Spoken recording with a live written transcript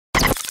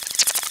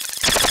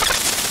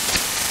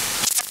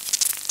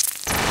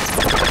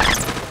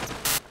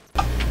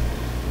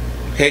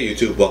Hey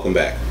YouTube, welcome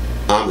back.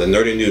 I'm the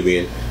Nerdy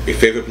Nubian, your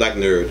favorite black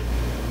nerd,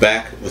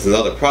 back with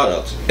another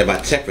product in my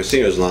Tech for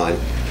Seniors line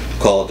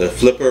called the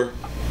Flipper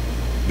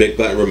Big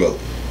Button Remote.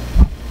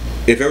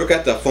 If you ever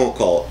got that phone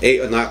call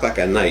 8 or 9 o'clock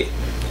at night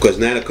because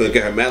Nana couldn't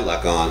get her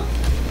Matlock on,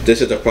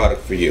 this is the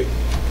product for you.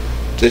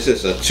 This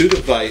is a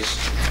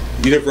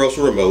 2-device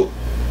universal remote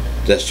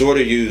that's sort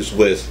of used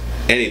with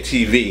any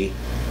TV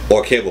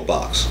or cable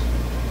box.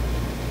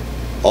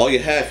 All you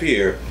have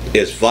here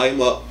is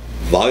volume up,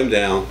 volume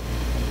down,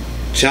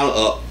 channel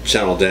up,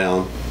 channel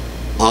down,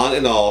 on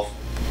and off,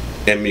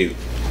 and mute.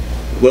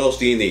 What else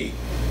do you need?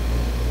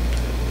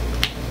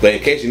 But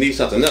in case you need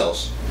something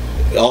else,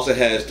 it also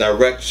has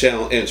direct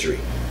channel entry.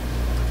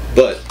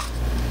 But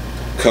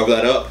cover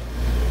that up,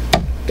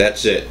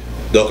 that's it.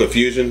 No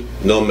confusion,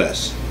 no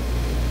mess.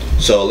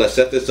 So let's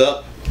set this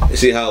up and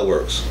see how it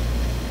works.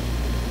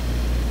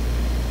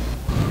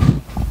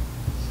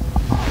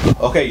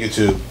 Okay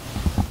YouTube,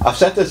 I've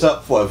set this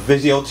up for a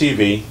Vizio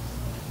TV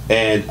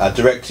and a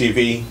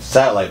DirecTV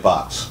satellite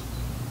box.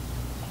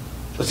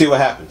 Let's see what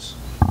happens.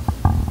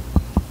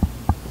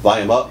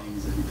 Volume up.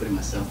 I've been putting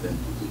myself in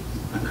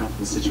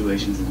uncomfortable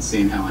situations and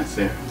seeing how I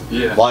fare.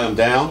 Yeah. Volume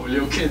down. Well,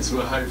 your kids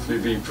will hopefully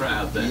be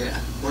proud then. Yeah.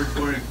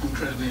 We're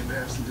incredibly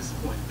embarrassed and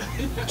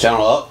disappointed.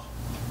 Channel up.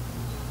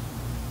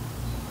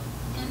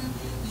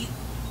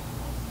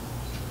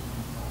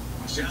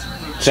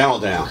 Channel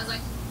down.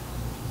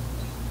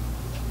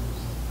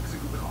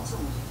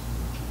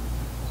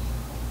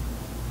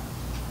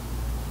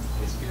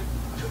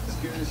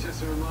 It's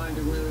just a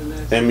reminder we're in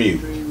there. And mute.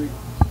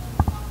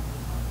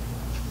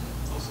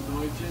 Also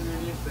noise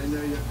generally, if they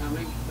know you're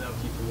coming, they'll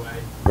keep away.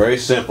 Very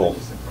simple,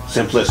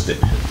 simplistic.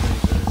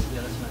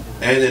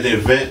 And in the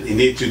event you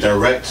need to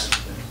direct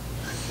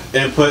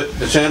input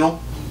the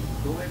channel,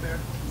 Go away, Bear.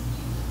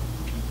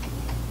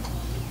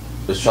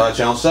 let's try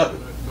channel 7.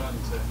 No fun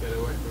to get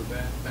away from a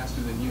bear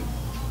faster than you.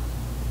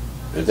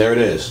 And there it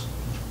is.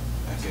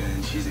 Okay,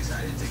 and she's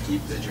excited to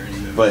keep the journey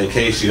moving. But in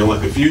case you don't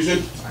want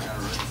confusion, I got a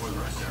rose before the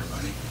rest there,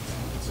 buddy.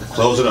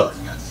 close it up.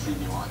 You got to see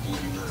me walking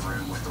into the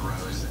room with the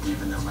rose,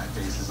 even though my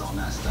face is all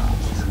messed up.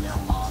 She's a male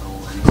model,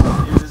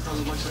 and it just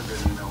doesn't look so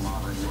good in a male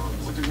model anymore.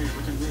 Look at me,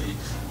 look at me.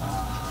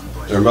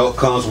 But the remote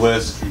comes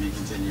with TV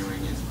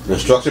continuing and the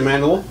instruction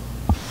manual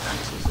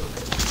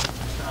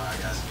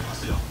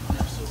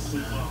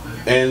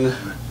and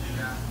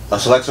a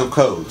selection of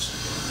codes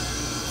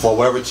for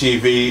whatever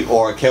TV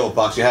or cable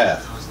box you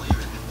have.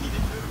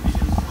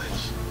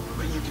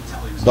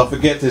 Don't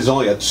forget there's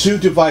only a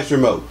 2-device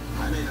remote.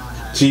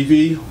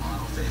 TV,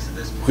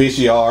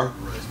 VCR,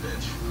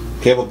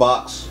 cable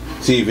box,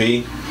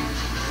 TV,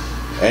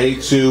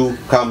 any 2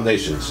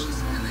 combinations.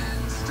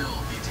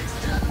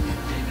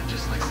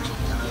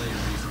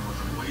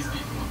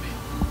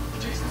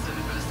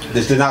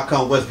 This did not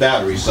come with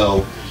batteries,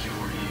 so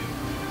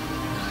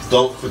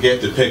don't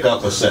forget to pick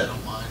up a set.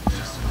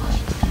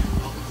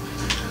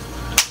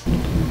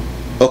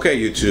 Okay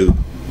YouTube,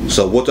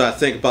 so what do I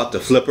think about the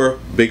Flipper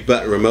Big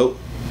Button Remote?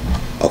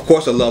 Of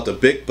course I love the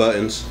big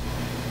buttons.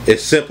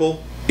 It's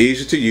simple,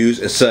 easy to use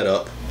and set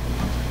up.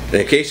 And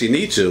in case you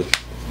need to,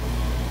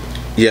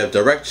 you have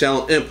direct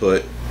channel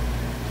input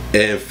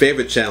and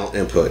favorite channel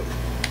input.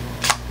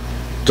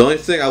 The only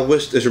thing I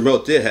wish this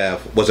remote did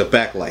have was a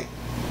backlight.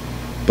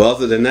 But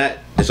other than that,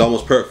 it's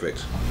almost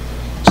perfect.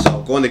 So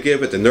I'm going to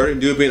give it the Nerdy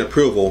Nubian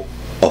approval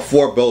of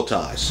 4 bow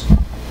ties.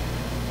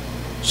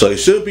 So you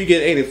shouldn't be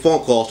getting any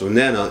phone calls from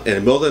Nana in the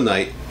middle of the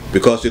night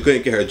because you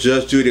couldn't get her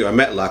Judge Judy or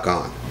Matlock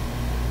on.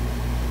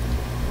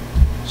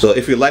 So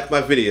if you like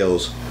my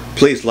videos,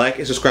 please like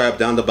and subscribe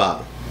down the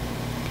bottom.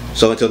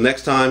 So until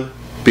next time,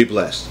 be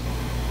blessed.